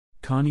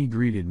Connie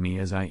greeted me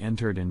as I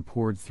entered and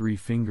poured 3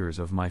 fingers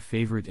of my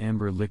favorite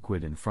amber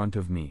liquid in front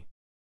of me.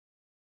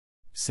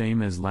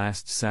 Same as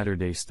last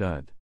Saturday,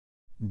 stud.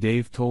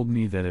 Dave told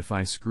me that if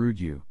I screwed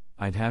you,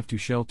 I'd have to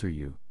shelter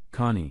you,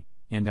 Connie,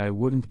 and I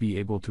wouldn't be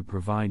able to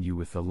provide you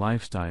with the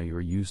lifestyle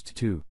you're used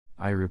to,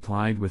 I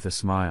replied with a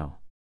smile.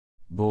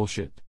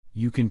 Bullshit.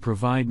 You can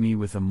provide me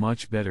with a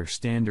much better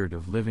standard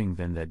of living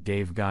than that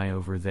Dave guy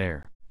over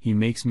there. He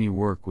makes me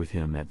work with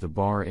him at the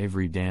bar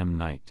every damn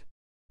night.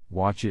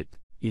 Watch it,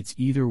 it's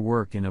either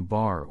work in a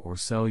bar or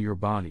sell your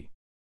body.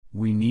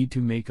 We need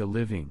to make a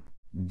living,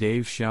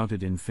 Dave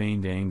shouted in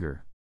feigned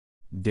anger.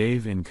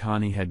 Dave and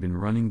Connie had been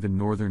running the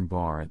Northern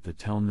Bar at the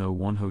Tel No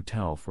 1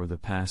 Hotel for the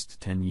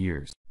past 10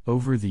 years.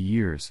 Over the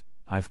years,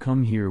 I've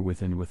come here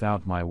with and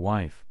without my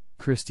wife,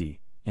 Christy,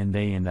 and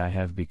they and I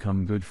have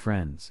become good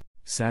friends.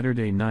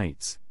 Saturday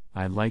nights,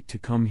 I like to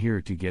come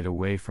here to get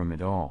away from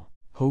it all,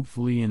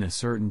 hopefully in a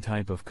certain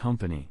type of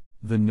company.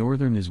 The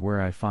Northern is where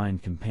I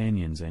find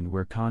companions and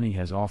where Connie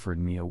has offered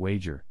me a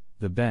wager.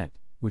 The bet,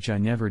 which I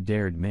never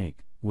dared make,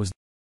 was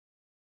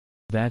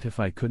that if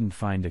I couldn't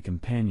find a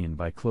companion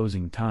by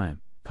closing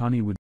time,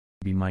 Connie would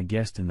be my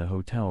guest in the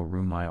hotel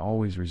room I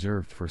always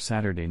reserved for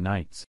Saturday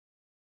nights.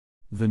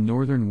 The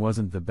Northern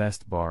wasn't the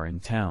best bar in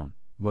town,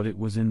 but it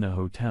was in the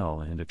hotel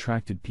and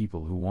attracted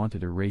people who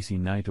wanted a racy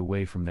night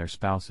away from their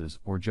spouses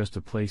or just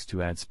a place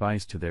to add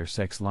spice to their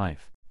sex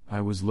life.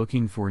 I was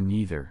looking for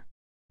neither.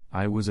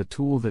 I was a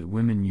tool that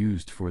women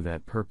used for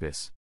that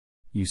purpose.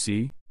 You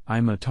see,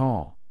 I'm a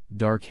tall,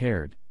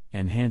 dark-haired,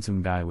 and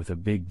handsome guy with a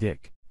big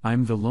dick.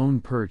 I'm the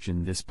lone perch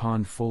in this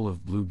pond full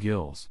of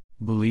bluegills.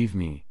 Believe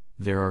me,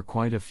 there are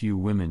quite a few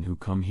women who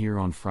come here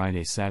on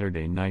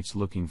Saturday nights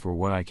looking for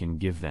what I can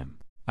give them.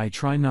 I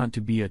try not to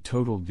be a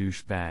total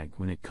douchebag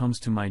when it comes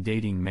to my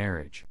dating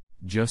marriage.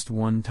 Just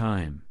one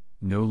time,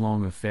 no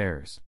long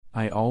affairs.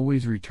 I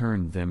always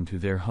returned them to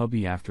their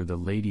hubby after the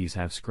ladies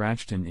have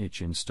scratched an itch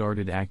and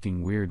started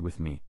acting weird with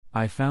me.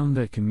 I found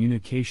that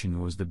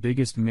communication was the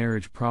biggest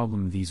marriage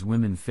problem these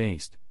women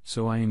faced,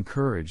 so I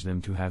encouraged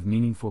them to have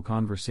meaningful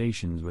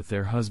conversations with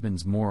their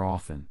husbands more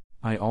often.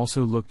 I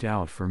also looked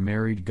out for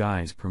married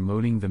guys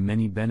promoting the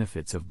many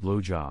benefits of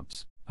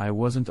blowjobs. I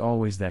wasn't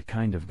always that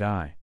kind of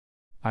guy.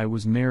 I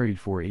was married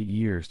for 8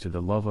 years to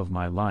the love of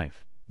my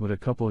life, but a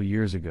couple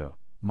years ago,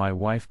 my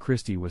wife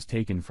Christy was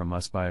taken from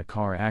us by a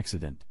car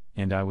accident,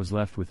 and I was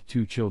left with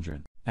 2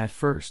 children. At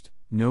first,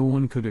 no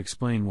one could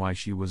explain why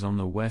she was on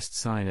the west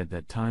side at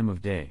that time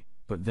of day,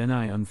 but then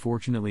I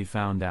unfortunately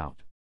found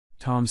out.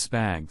 Tom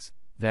Spags,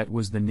 that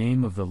was the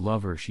name of the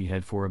lover she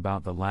had for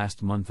about the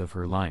last month of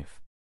her life.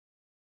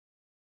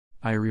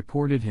 I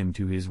reported him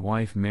to his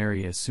wife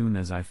Mary as soon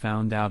as I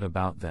found out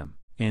about them,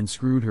 and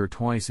screwed her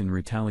twice in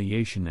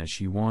retaliation as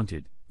she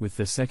wanted. With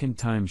the second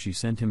time she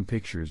sent him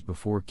pictures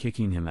before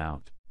kicking him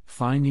out.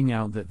 Finding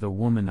out that the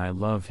woman I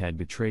loved had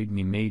betrayed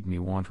me made me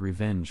want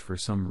revenge for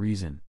some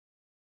reason.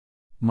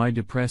 My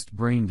depressed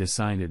brain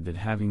decided that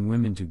having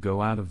women to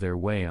go out of their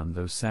way on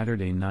those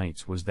Saturday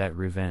nights was that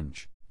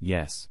revenge.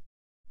 Yes.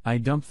 I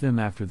dumped them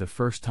after the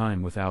first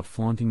time without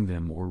flaunting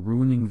them or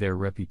ruining their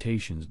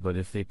reputations, but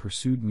if they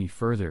pursued me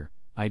further,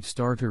 I'd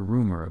start a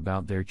rumor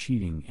about their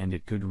cheating and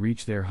it could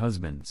reach their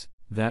husbands.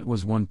 That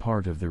was one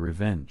part of the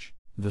revenge.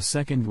 The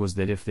second was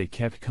that if they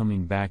kept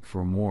coming back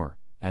for more,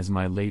 as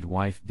my late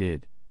wife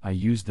did, I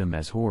used them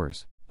as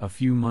whores. A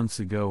few months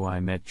ago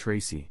I met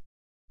Tracy.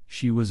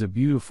 She was a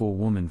beautiful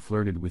woman,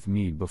 flirted with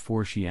me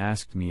before she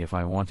asked me if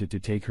I wanted to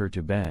take her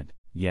to bed.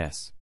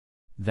 Yes.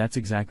 That's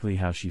exactly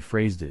how she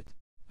phrased it.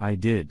 I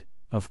did,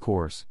 of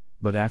course,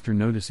 but after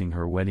noticing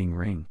her wedding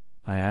ring,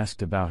 I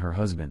asked about her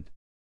husband.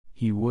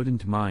 He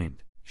wouldn't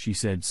mind, she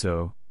said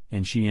so,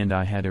 and she and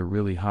I had a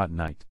really hot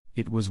night.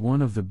 It was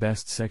one of the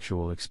best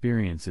sexual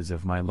experiences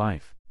of my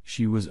life.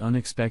 She was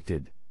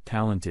unexpected,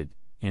 talented,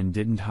 and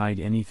didn't hide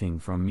anything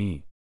from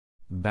me.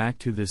 Back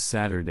to this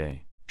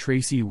Saturday,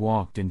 Tracy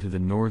walked into the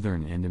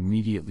Northern and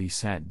immediately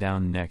sat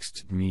down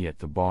next to me at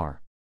the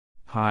bar.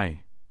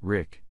 "Hi,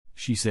 Rick,"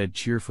 she said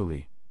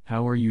cheerfully.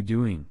 "How are you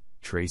doing,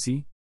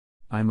 Tracy?"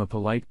 "I'm a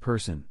polite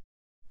person."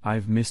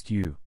 "I've missed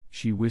you,"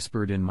 she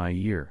whispered in my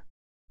ear.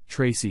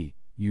 "Tracy,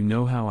 you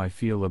know how I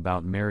feel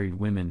about married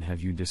women.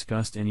 Have you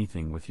discussed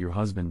anything with your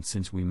husband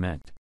since we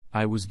met?"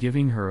 I was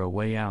giving her a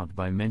way out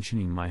by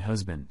mentioning my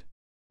husband.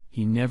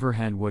 "He never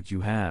had what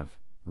you have,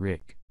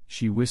 Rick,"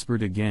 she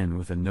whispered again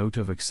with a note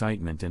of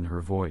excitement in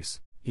her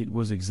voice. It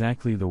was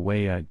exactly the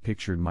way I'd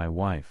pictured my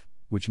wife,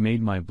 which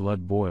made my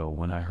blood boil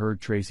when I heard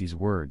Tracy's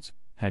words.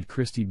 Had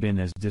Christy been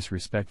as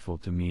disrespectful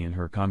to me in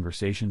her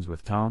conversations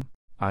with Tom?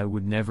 I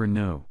would never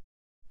know.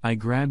 I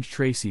grabbed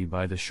Tracy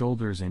by the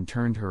shoulders and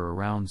turned her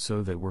around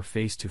so that we're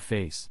face to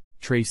face.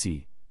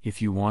 "Tracy,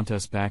 if you want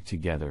us back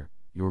together,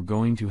 you're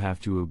going to have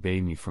to obey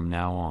me from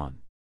now on.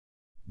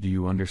 Do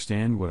you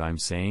understand what I'm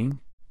saying?"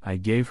 I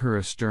gave her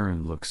a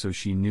stern look so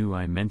she knew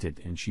I meant it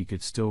and she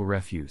could still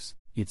refuse.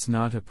 "It's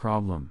not a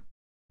problem,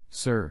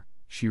 sir,"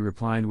 she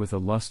replied with a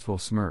lustful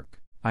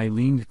smirk. I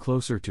leaned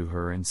closer to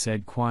her and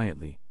said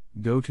quietly,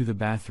 "Go to the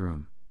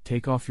bathroom,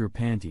 take off your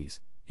panties,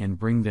 and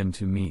bring them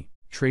to me."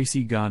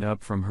 Tracy got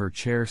up from her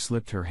chair,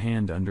 slipped her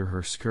hand under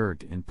her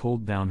skirt and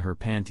pulled down her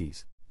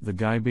panties. The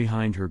guy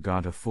behind her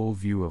got a full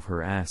view of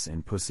her ass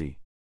and pussy.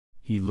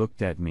 He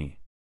looked at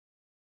me,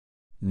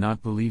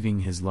 not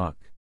believing his luck.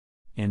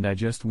 And I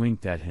just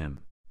winked at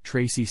him.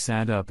 Tracy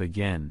sat up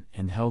again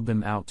and held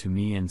them out to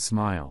me and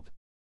smiled.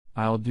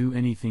 "I'll do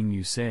anything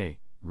you say,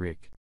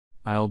 Rick.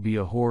 I'll be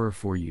a whore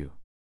for you.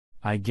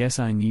 I guess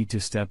I need to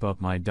step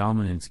up my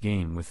dominance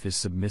game with this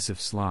submissive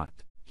slut.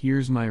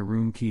 Here's my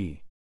room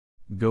key.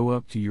 Go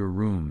up to your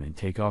room and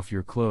take off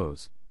your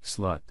clothes,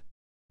 slut.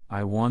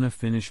 I wanna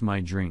finish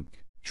my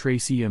drink."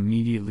 Tracy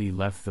immediately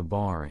left the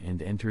bar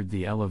and entered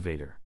the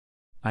elevator.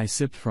 I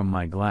sipped from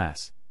my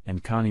glass,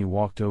 and Connie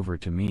walked over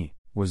to me.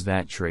 "Was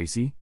that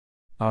Tracy?"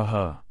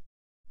 "Uh-huh."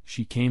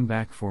 She came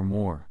back for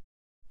more.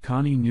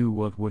 Connie knew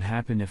what would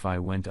happen if I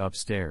went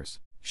upstairs.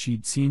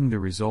 She'd seen the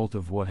result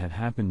of what had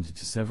happened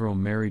to several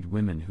married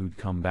women who'd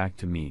come back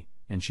to me,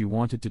 and she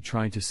wanted to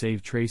try to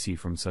save Tracy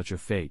from such a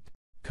fate.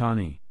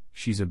 "Connie,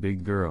 she's a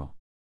big girl.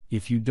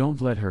 If you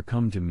don't let her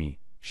come to me,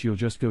 she'll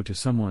just go to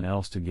someone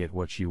else to get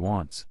what she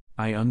wants."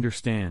 "I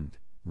understand,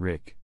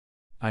 Rick.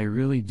 I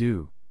really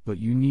do, but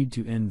you need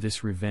to end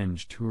this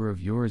revenge tour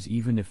of yours.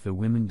 Even if the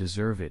women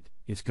deserve it,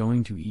 it's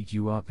going to eat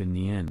you up in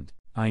the end."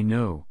 "I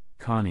know,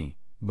 Connie,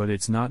 but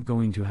it's not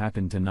going to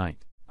happen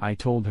tonight," I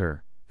told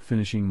her,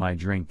 finishing my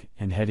drink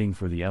and heading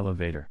for the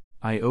elevator.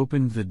 I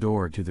opened the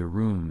door to the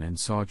room and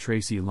saw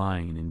Tracy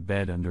lying in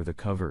bed under the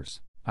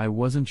covers. "I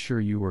wasn't sure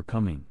you were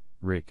coming,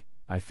 Rick."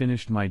 I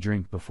finished my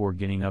drink before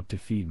getting up to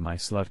feed my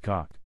slut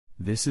cock.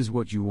 "This is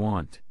what you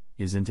want,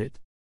 isn't it?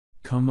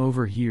 Come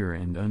over here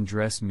and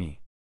undress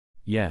me."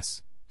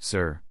 "Yes,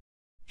 sir."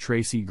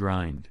 Tracy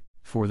grined.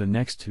 For the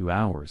next 2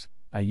 hours,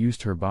 I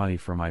used her body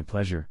for my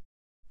pleasure.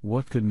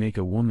 What could make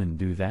a woman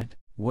do that?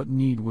 What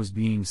need was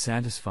being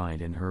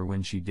satisfied in her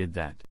when she did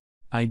that?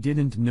 I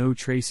didn't know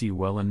Tracy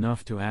well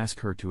enough to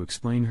ask her to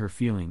explain her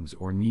feelings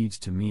or needs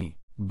to me,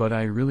 but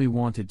I really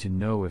wanted to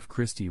know if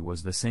Christy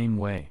was the same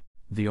way.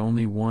 The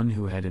only one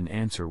who had an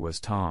answer was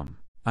Tom.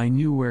 I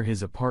knew where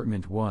his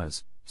apartment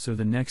was, so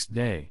the next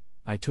day,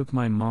 I took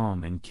my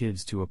mom and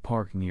kids to a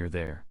park near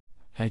there.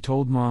 I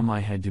told Mom I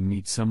had to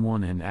meet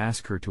someone and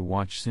ask her to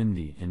watch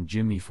Cindy and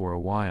Jimmy for a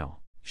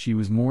while. She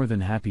was more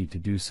than happy to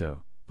do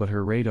so, but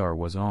her radar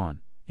was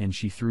on, and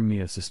she threw me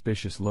a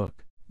suspicious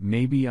look.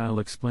 "Maybe I'll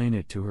explain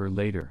it to her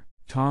later."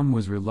 Tom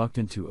was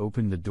reluctant to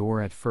open the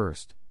door at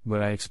first,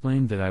 but I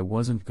explained that I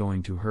wasn't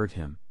going to hurt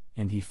him,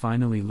 and he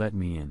finally let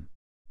me in.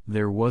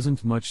 There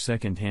wasn't much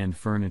second-hand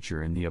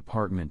furniture in the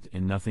apartment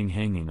and nothing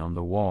hanging on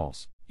the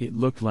walls. It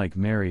looked like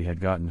Mary had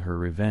gotten her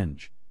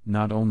revenge,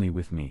 not only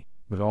with me,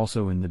 but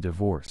also in the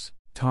divorce.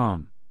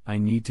 "Tom, I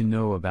need to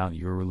know about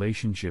your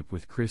relationship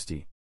with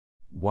Christy.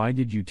 Why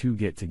did you two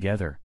get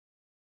together?"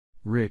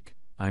 "Rick,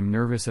 I'm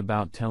nervous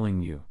about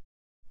telling you.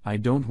 I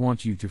don't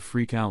want you to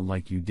freak out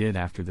like you did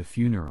after the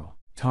funeral."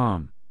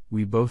 "Tom,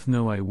 we both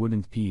know I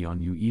wouldn't pee on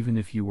you even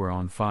if you were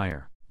on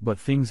fire, but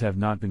things have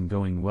not been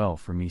going well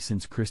for me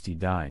since Christy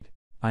died.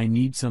 I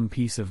need some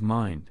peace of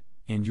mind,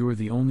 and you're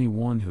the only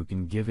one who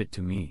can give it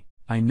to me.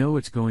 I know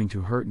it's going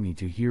to hurt me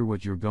to hear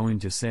what you're going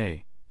to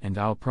say, and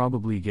I'll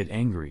probably get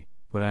angry,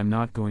 but I'm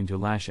not going to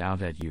lash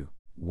out at you.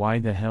 Why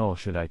the hell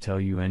should I tell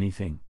you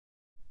anything?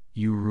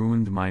 You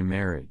ruined my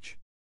marriage.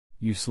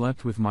 You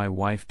slept with my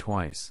wife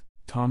twice,"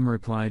 Tom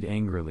replied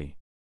angrily.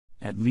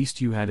 "At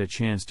least you had a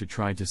chance to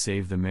try to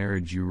save the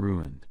marriage you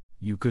ruined.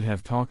 You could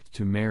have talked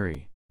to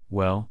Mary."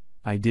 "Well,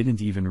 I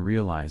didn't even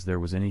realize there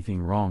was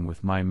anything wrong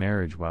with my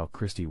marriage while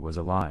Christy was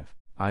alive.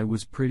 I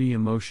was pretty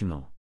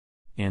emotional,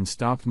 and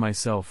stopped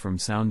myself from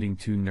sounding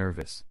too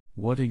nervous."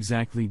 "What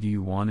exactly do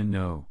you want to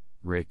know,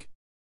 Rick?"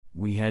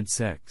 "We had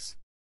sex.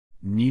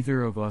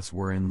 Neither of us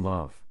were in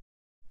love.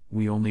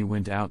 We only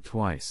went out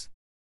twice.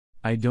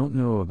 I don't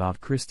know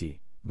about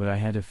Christy, but I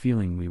had a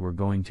feeling we were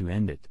going to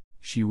end it.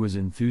 She was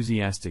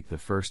enthusiastic the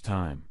first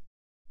time.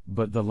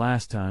 But the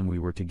last time we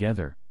were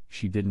together,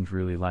 she didn't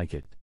really like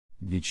it."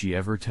 "Did she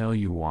ever tell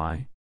you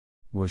why?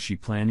 Was she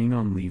planning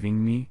on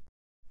leaving me?"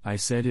 I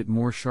said it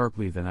more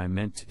sharply than I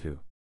meant to.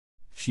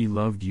 "She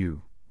loved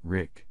you,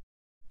 Rick.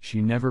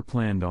 She never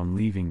planned on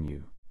leaving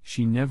you.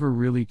 She never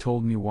really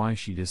told me why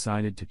she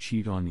decided to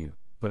cheat on you,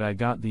 but I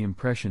got the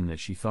impression that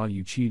she thought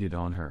you cheated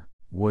on her."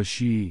 Was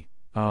she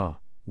a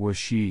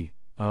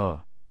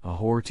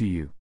whore to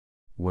you?"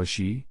 "Was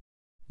she?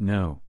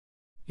 No.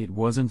 It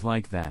wasn't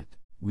like that.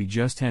 We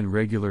just had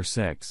regular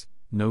sex,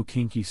 no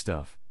kinky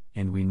stuff,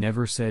 and we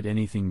never said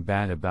anything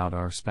bad about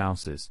our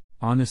spouses."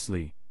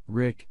 Honestly,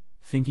 Rick,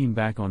 thinking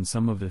back on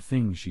some of the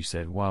things she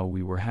said while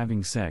we were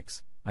having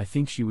sex, I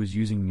think she was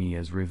using me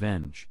as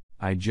revenge.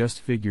 I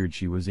just figured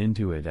she was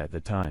into it at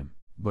the time,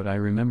 but I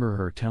remember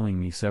her telling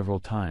me several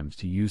times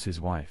to use his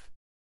wife.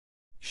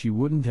 She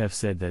wouldn't have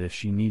said that if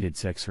she needed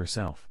sex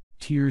herself.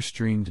 Tears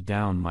streamed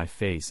down my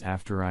face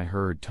after I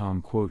heard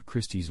Tom quote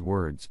Christy's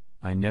words,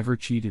 "I never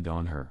cheated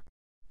on her."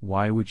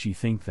 Why would she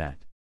think that?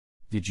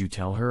 "Did you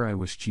tell her I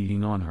was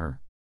cheating on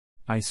her?"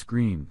 I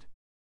screamed.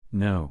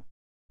 "No.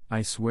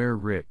 I swear,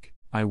 Rick,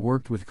 I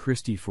worked with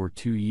Christy for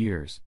 2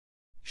 years.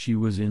 She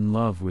was in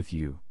love with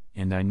you,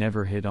 and I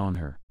never hit on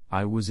her.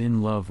 I was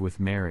in love with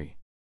Mary.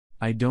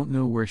 I don't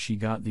know where she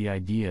got the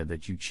idea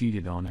that you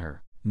cheated on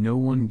her. No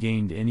one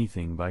gained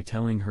anything by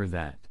telling her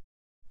that.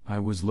 I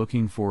was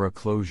looking for a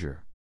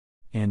closure.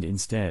 And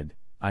instead,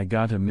 I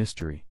got a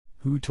mystery.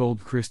 Who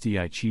told Christy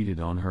I cheated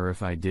on her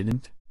if I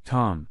didn't?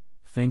 Tom,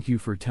 thank you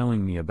for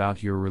telling me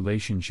about your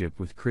relationship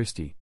with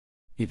Christy.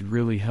 It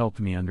really helped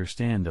me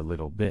understand a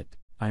little bit.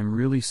 I'm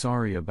really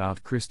sorry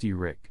about Christy,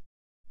 Rick.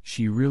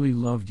 She really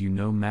loved you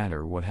no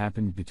matter what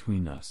happened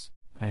between us.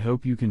 I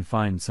hope you can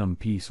find some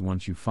peace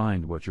once you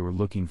find what you're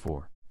looking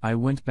for. I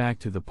went back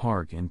to the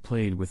park and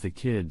played with the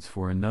kids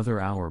for another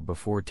hour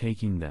before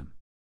taking them.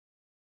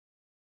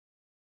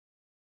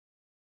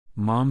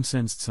 Mom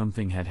sensed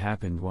something had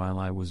happened while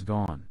I was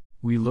gone.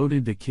 We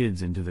loaded the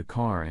kids into the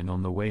car, and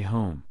on the way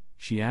home,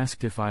 she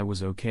asked if I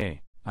was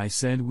okay. I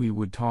said we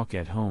would talk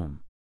at home.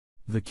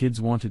 The kids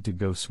wanted to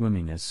go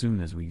swimming as soon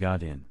as we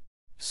got in.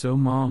 So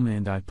Mom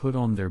and I put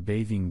on their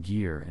bathing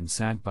gear and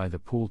sat by the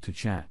pool to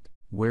chat.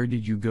 Where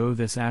did you go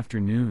this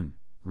afternoon,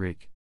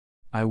 Rick?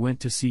 I went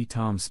to see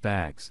Tom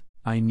Spags.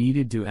 I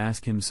needed to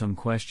ask him some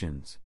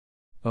questions.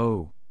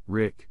 Oh,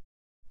 Rick.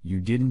 You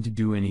didn't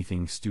do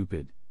anything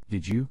stupid,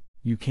 did you?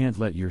 You can't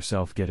let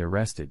yourself get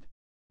arrested.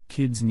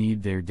 Kids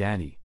need their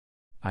daddy.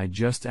 I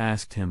just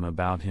asked him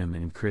about him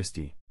and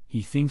Christy.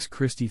 He thinks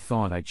Christy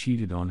thought I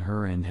cheated on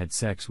her and had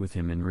sex with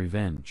him in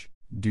revenge.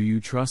 Do you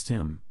trust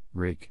him,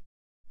 Rick?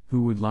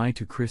 Who would lie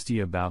to Christy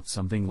about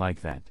something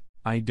like that?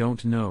 I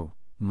don't know,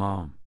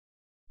 Mom.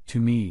 To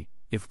me,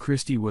 if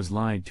Christy was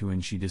lied to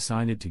and she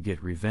decided to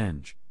get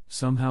revenge,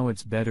 somehow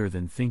it's better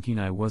than thinking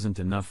I wasn't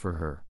enough for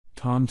her.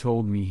 Tom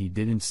told me he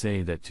didn't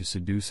say that to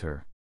seduce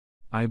her.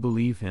 I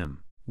believe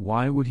him.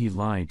 Why would he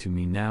lie to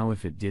me now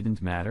if it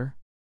didn't matter?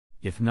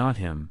 If not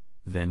him,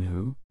 then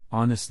who?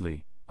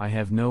 Honestly, I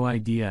have no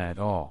idea at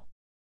all.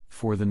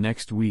 For the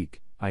next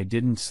week, I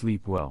didn't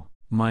sleep well.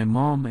 My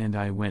mom and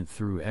I went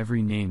through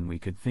every name we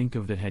could think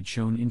of that had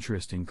shown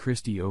interest in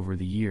Christy over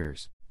the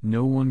years.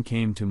 No one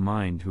came to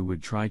mind who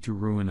would try to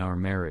ruin our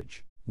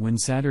marriage. When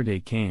Saturday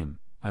came,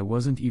 I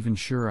wasn't even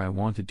sure I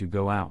wanted to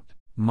go out.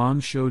 Mom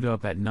showed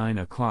up at 9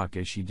 o'clock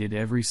as she did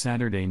every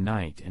Saturday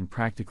night and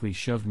practically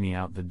shoved me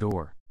out the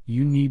door.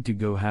 You need to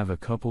go have a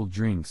couple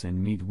drinks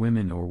and meet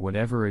women or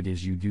whatever it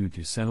is you do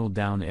to settle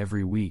down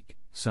every week,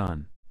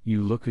 son.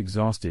 You look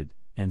exhausted,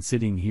 and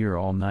sitting here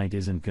all night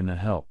isn't gonna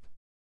help.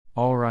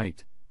 All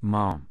right,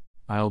 Mom,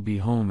 I'll be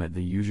home at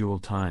the usual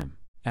time.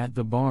 At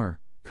the bar,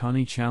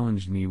 Connie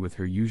challenged me with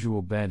her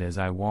usual bet as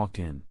I walked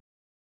in.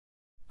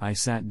 I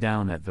sat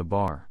down at the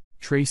bar.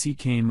 Tracy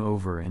came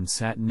over and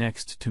sat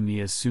next to me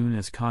as soon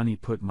as Connie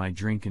put my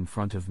drink in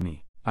front of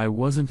me. I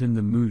wasn't in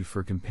the mood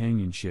for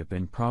companionship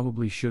and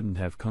probably shouldn't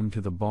have come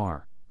to the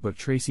bar, but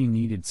Tracy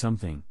needed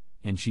something,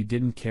 and she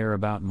didn't care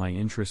about my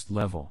interest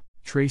level.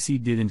 Tracy,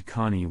 didn't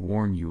Connie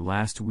warn you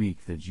last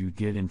week that you'd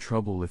get in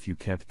trouble if you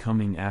kept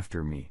coming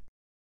after me?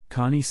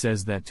 Connie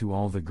says that to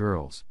all the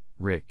girls,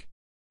 Rick.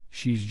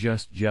 She's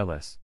just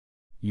jealous.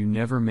 You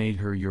never made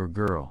her your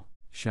girl.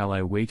 Shall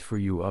I wait for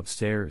you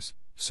upstairs,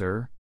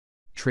 sir?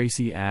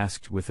 Tracy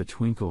asked with a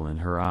twinkle in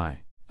her eye.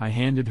 I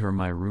handed her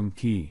my room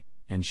key,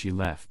 and she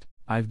left.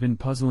 I've been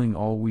puzzling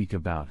all week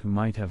about who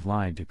might have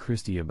lied to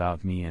Christy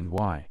about me and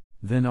why.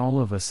 Then all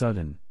of a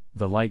sudden,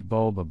 the light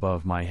bulb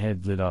above my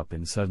head lit up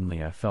and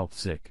suddenly I felt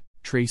sick.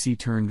 Tracy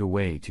turned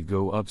away to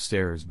go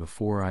upstairs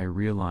before I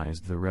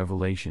realized the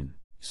revelation,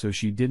 so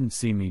she didn't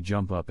see me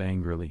jump up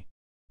angrily.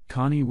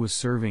 Connie was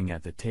serving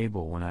at the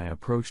table when I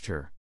approached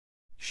her.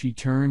 She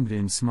turned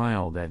and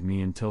smiled at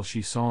me until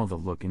she saw the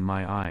look in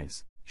my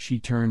eyes. She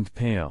turned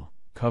pale,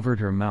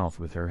 covered her mouth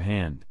with her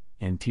hand,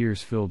 and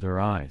tears filled her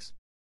eyes.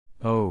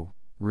 Oh,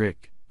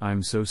 Rick,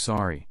 I'm so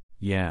sorry.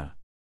 Yeah.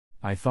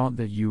 I thought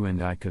that you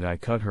and I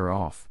cut her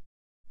off.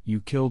 You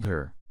killed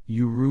her.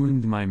 You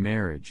ruined my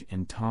marriage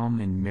and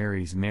Tom and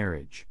Mary's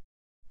marriage.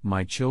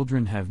 My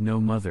children have no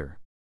mother.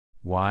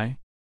 Why?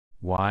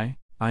 Why?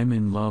 I'm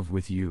in love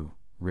with you,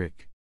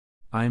 Rick.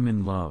 I'm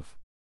in love.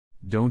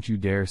 Don't you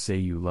dare say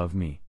you love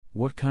me.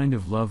 What kind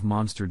of love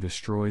monster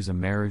destroys a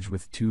marriage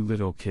with 2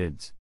 little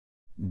kids?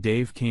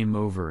 Dave came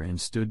over and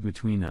stood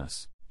between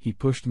us. He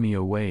pushed me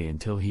away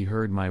until he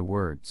heard my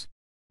words.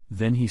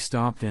 Then he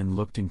stopped and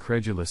looked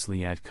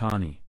incredulously at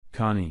Connie.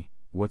 Connie,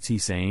 what's he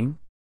saying?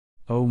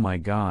 Oh my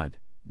God,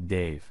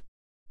 Dave.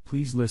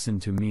 Please listen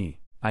to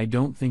me. I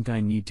don't think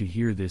I need to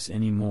hear this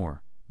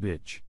anymore,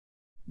 bitch.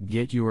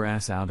 Get your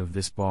ass out of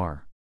this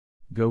bar.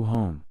 Go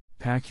home.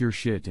 Pack your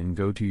shit and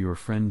go to your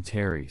friend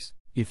Terry's.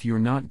 If you're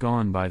not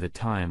gone by the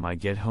time I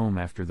get home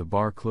after the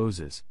bar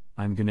closes,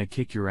 I'm gonna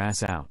kick your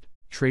ass out.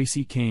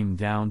 Tracy came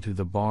down to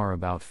the bar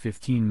about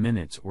 15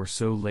 minutes or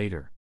so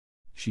later.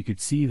 She could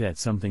see that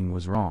something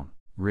was wrong.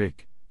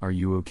 Rick, are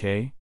you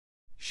okay?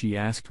 She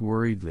asked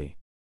worriedly.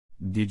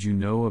 Did you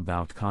know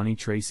about Connie,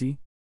 Tracy?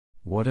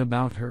 What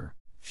about her?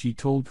 She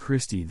told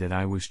Christy that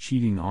I was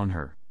cheating on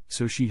her,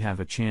 so she'd have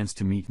a chance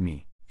to meet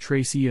me.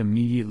 Tracy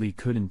immediately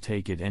couldn't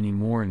take it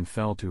anymore and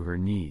fell to her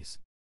knees.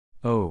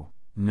 Oh,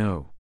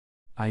 no.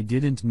 I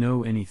didn't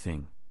know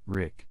anything,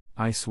 Rick.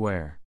 I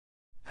swear.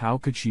 How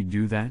could she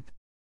do that?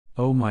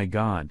 Oh my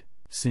God,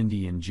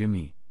 Cindy and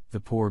Jimmy, the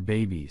poor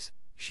babies,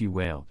 she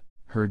wailed.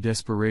 Her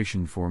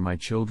desperation for my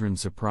children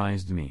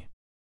surprised me.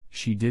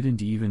 She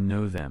didn't even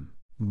know them,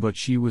 but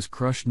she was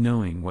crushed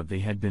knowing what they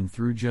had been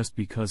through just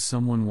because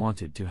someone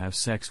wanted to have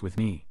sex with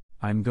me.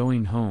 I'm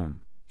going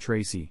home,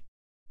 Tracy.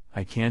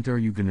 I can't. Are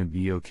you gonna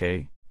be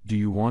okay? Do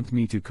you want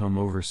me to come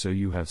over so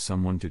you have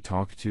someone to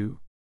talk to?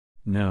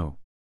 No.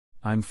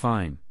 I'm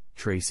fine,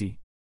 Tracy.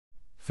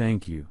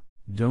 Thank you.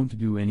 Don't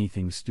do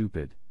anything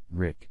stupid,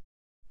 Rick.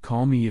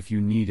 Call me if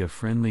you need a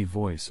friendly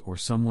voice or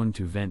someone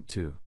to vent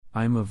to.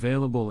 I'm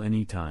available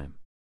anytime.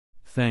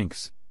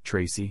 Thanks,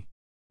 Tracy.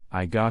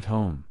 I got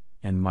home,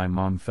 and my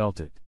mom felt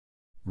it.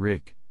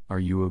 Rick, are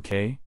you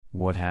okay?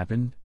 What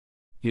happened?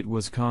 It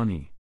was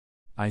Connie.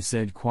 I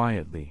said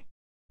quietly.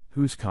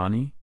 Who's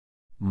Connie?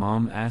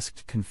 Mom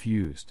asked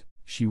confused.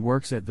 She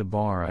works at the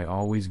bar I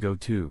always go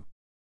to.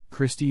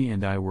 Christy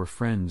and I were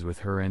friends with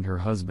her and her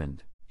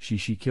husband.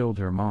 She killed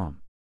her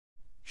mom.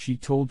 She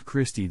told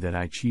Christy that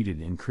I cheated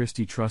and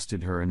Christy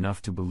trusted her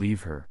enough to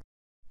believe her.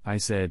 I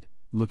said,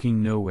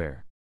 looking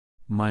nowhere.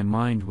 My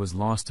mind was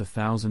lost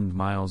 1,000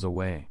 miles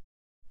away.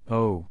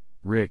 Oh,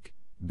 Rick,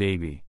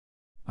 baby.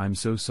 I'm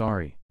so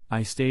sorry.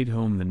 I stayed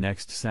home the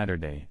next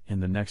Saturday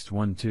and the next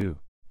one too.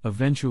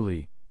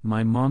 Eventually,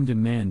 my mom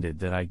demanded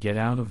that I get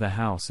out of the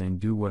house and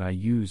do what I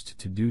used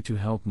to do to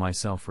help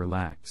myself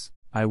relax.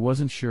 I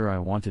wasn't sure I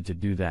wanted to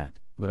do that,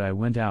 but I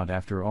went out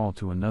after all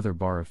to another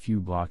bar a few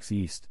blocks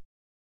east.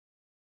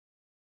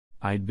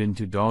 I'd been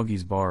to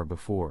Doggy's bar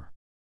before.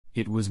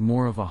 It was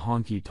more of a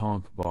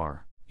honky-tonk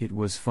bar. It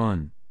was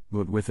fun,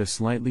 but with a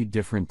slightly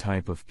different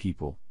type of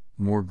people,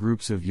 more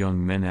groups of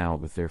young men out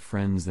with their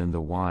friends than the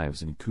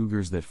wives and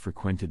cougars that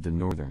frequented the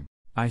Northern.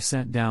 I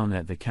sat down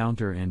at the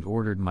counter and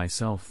ordered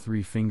myself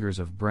 3 fingers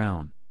of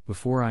brown.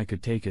 Before I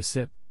could take a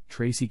sip,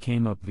 Tracy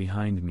came up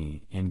behind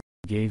me and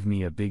gave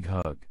me a big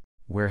hug.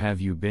 Where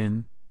have you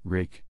been,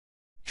 Rick?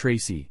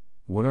 Tracy,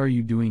 what are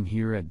you doing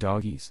here at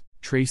Doggy's?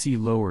 Tracy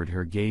lowered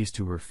her gaze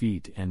to her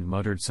feet and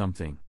muttered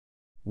something.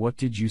 What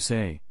did you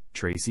say,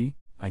 Tracy?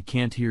 I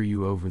can't hear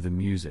you over the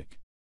music.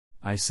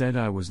 I said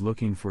I was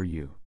looking for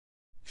you.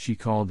 She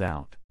called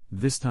out,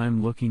 this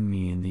time looking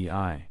me in the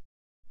eye.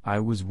 I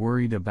was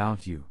worried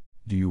about you.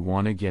 Do you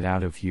want to get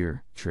out of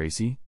here,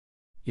 Tracy?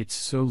 It's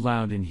so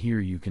loud in here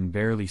you can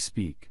barely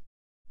speak.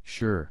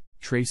 Sure,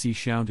 Tracy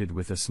shouted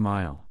with a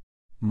smile.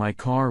 My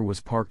car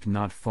was parked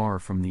not far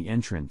from the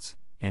entrance,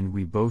 and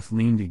we both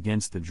leaned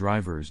against the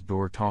driver's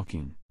door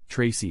talking.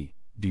 Tracy,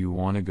 do you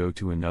want to go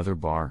to another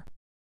bar?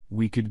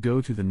 We could go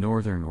to the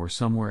Northern or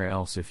somewhere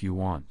else if you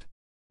want.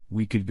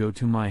 We could go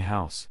to my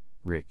house,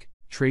 Rick,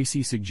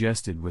 Tracy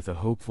suggested with a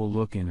hopeful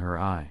look in her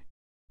eye.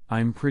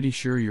 I'm pretty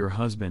sure your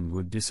husband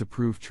would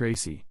disapprove,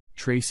 Tracy.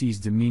 Tracy's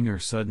demeanor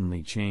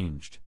suddenly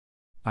changed.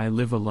 I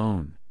live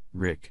alone,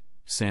 Rick.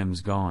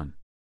 Sam's gone.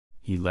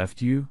 He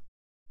left you?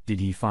 Did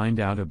he find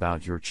out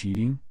about your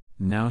cheating?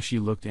 Now she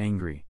looked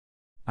angry.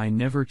 I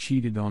never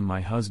cheated on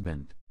my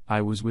husband.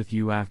 I was with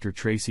you after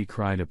Tracy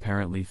cried,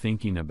 apparently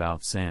thinking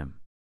about Sam.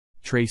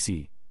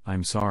 Tracy,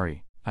 I'm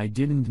sorry. I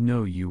didn't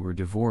know you were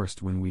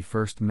divorced when we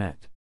first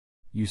met.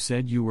 You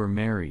said you were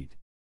married.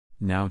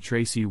 Now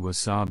Tracy was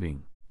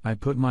sobbing. I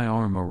put my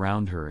arm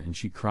around her and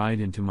she cried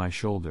into my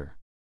shoulder.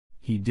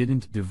 He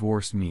didn't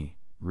divorce me,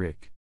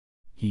 Rick.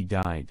 He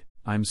died.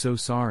 I'm so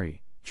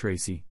sorry,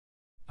 Tracy.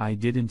 I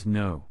didn't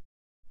know.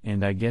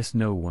 And I guess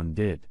no one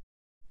did.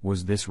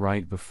 Was this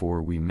right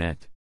before we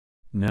met?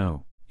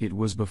 No, it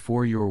was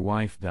before your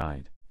wife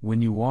died.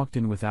 When you walked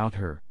in without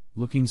her,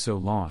 looking so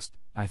lost,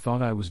 I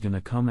thought I was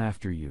gonna come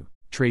after you.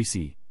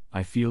 Tracy,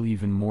 I feel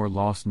even more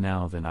lost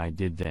now than I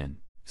did then.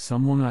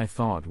 Someone I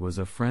thought was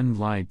a friend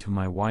lied to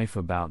my wife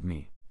about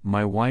me.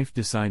 My wife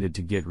decided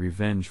to get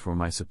revenge for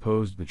my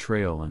supposed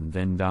betrayal and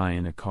then die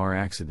in a car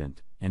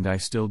accident, and I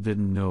still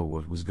didn't know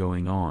what was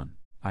going on.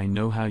 I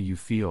know how you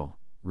feel,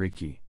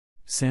 Ricky.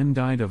 Sam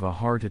died of a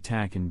heart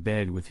attack in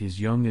bed with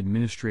his young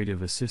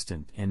administrative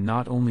assistant, and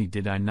not only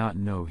did I not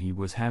know he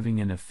was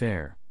having an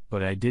affair,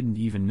 but I didn't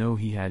even know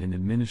he had an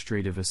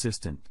administrative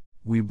assistant.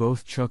 We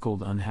both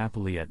chuckled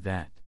unhappily at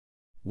that.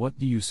 What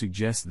do you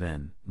suggest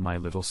then, my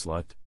little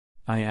slut?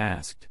 I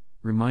asked,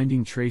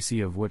 reminding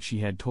Tracy of what she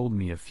had told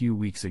me a few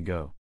weeks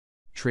ago.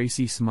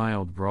 Tracy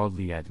smiled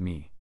broadly at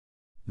me.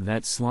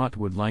 That slut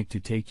would like to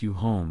take you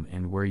home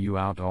and wear you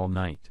out all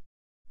night.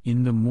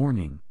 In the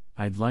morning,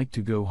 I'd like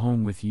to go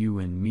home with you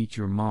and meet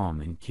your mom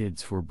and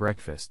kids for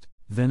breakfast.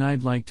 Then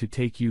I'd like to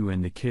take you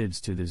and the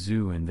kids to the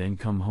zoo and then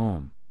come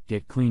home,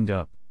 get cleaned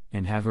up,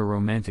 and have a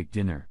romantic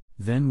dinner.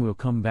 Then we'll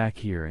come back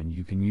here and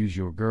you can use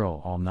your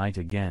girl all night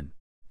again.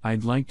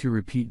 I'd like to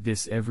repeat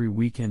this every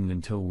weekend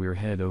until we're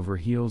head over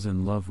heels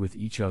in love with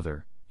each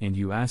other, and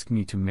you ask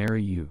me to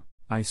marry you.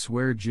 I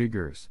swear,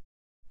 Jiggers.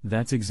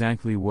 That's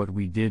exactly what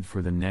we did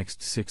for the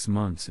next 6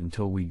 months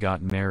until we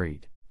got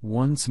married.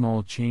 One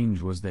small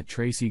change was that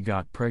Tracy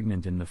got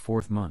pregnant in the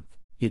 4th month.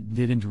 It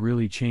didn't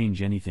really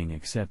change anything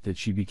except that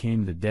she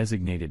became the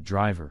designated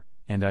driver,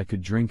 and I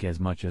could drink as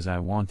much as I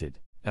wanted.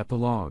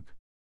 Epilogue.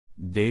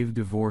 Dave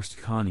divorced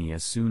Connie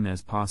as soon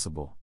as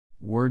possible.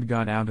 Word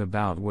got out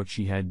about what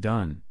she had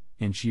done,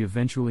 and she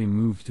eventually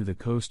moved to the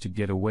coast to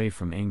get away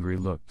from angry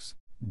looks.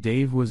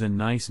 Dave was a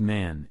nice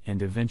man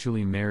and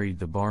eventually married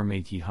the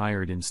barmaid he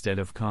hired instead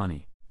of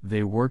Connie.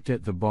 They worked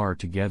at the bar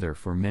together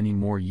for many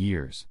more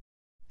years.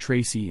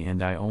 Tracy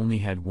and I only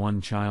had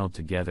one child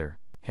together,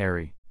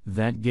 Harry.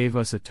 That gave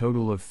us a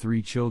total of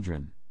 3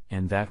 children,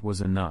 and that was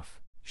enough.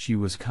 She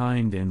was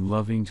kind and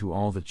loving to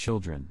all the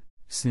children.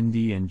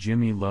 Cindy and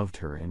Jimmy loved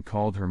her and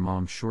called her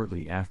mom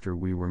shortly after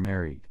we were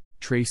married.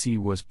 Tracy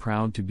was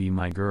proud to be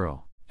my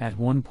girl. At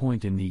one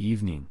point in the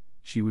evening,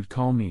 she would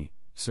call me,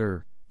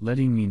 "Sir,"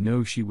 letting me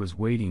know she was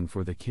waiting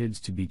for the kids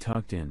to be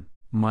tucked in.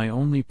 My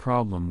only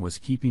problem was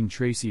keeping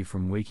Tracy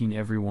from waking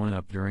everyone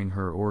up during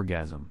her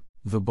orgasm.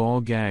 The ball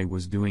gag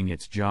was doing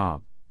its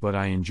job, but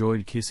I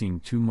enjoyed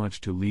kissing too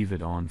much to leave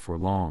it on for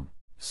long.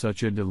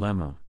 Such a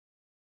dilemma.